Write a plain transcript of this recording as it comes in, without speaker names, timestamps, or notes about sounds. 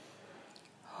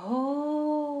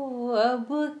अब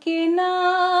के ना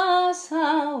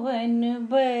सावन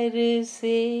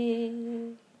बरसे,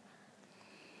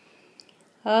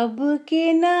 अब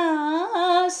के ना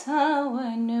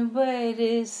सावन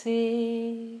बरसे,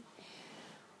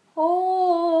 ओ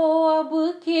अब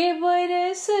के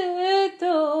बरस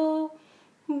तो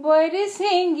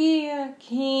बरसेंगी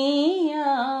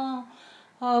अखियाँ,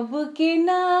 अब के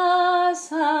ना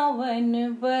सावन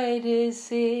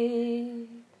बरसे,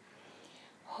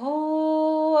 हो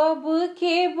अब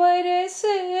के बरस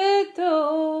तो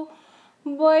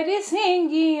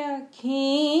बरसेंगी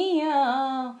अखियाँ,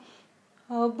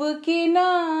 अब के ना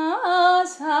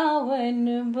सावन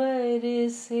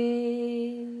बरसे।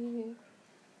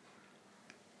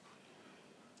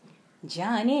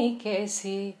 जाने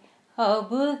कैसे अब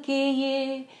के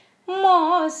ये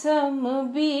मौसम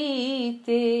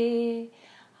बीते,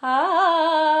 आ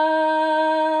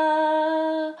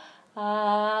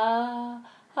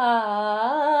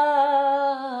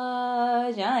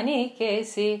जाने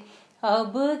कैसे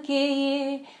अब के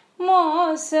ये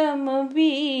मौसम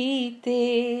बीते,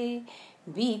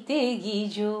 बीतेगी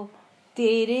जो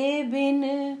तेरे बिन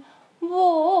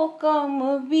वो कम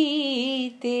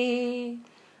बीते,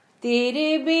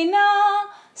 तेरे बिना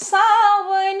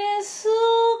सावन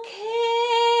सूखे,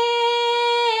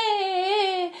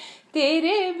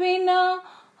 तेरे बिना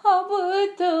अब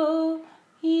तो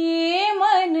ये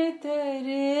मन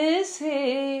तरसे,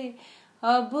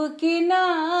 अब के ना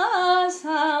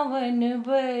सावन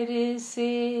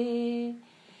बरसे,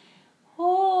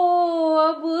 हो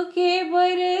अब के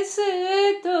बरस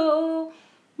तो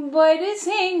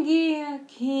बरसेंगी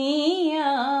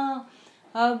अखियाँ,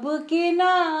 अब के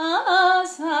ना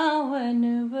सावन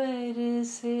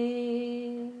बरसे।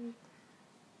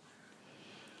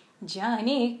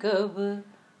 जाने कब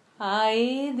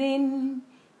आए दिन,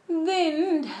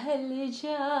 दिन ढल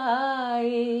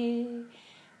जाए,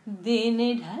 दिन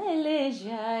ढल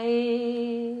जाए,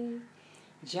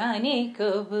 जाने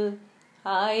कब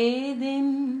आए दिन,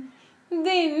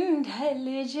 दिन ढल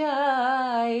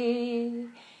जाए,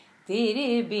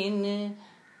 तेरे बिन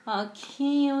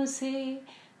आँखियों से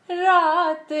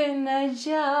रात न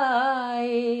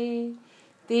जाए,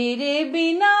 तेरे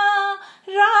बिना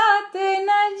रात न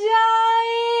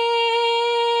जाए,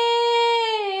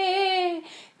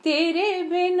 तेरे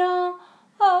बिना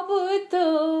अब तो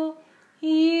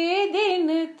ये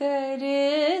दिन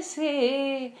तरसे,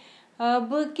 अब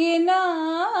के ना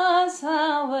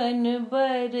सावन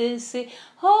बरसे,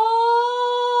 हो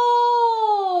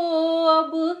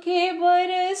अब के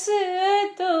बरस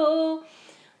तो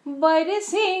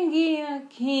बरसेंगी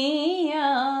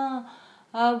अखियाँ,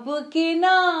 अब के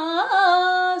ना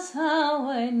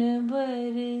सावन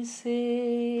बरसे।